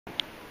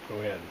Go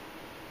ahead.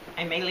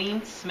 I'm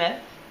Aileen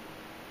Smith.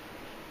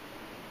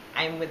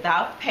 I'm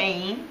without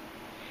pain.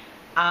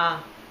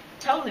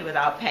 Totally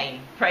without pain.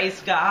 Praise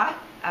God.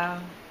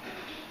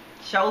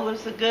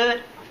 Shoulders are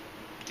good.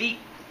 Feet,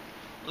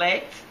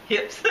 legs,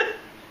 hips.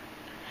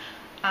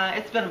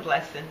 It's been a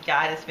blessing.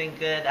 God has been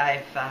good.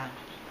 I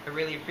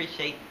really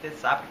appreciate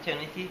this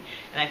opportunity,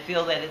 and I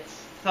feel that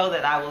it's so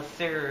that I will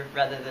serve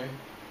rather than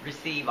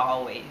receive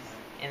always.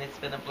 And it's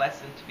been a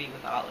blessing to be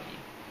with all of you.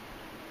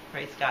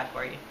 Praise God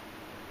for you.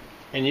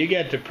 And you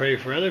get to pray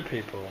for other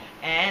people.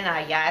 And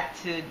I got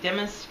to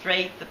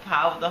demonstrate the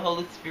power of the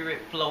Holy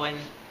Spirit flowing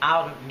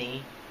out of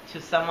me to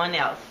someone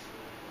else,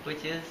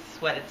 which is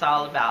what it's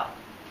all about.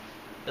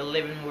 The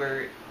living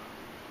word.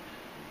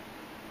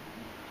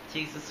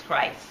 Jesus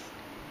Christ.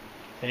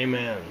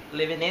 Amen.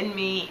 Living in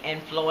me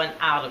and flowing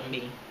out of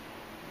me.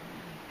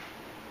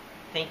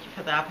 Thank you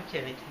for the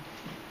opportunity.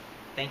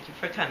 Thank you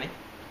for coming.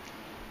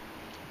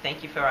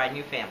 Thank you for our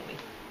new family.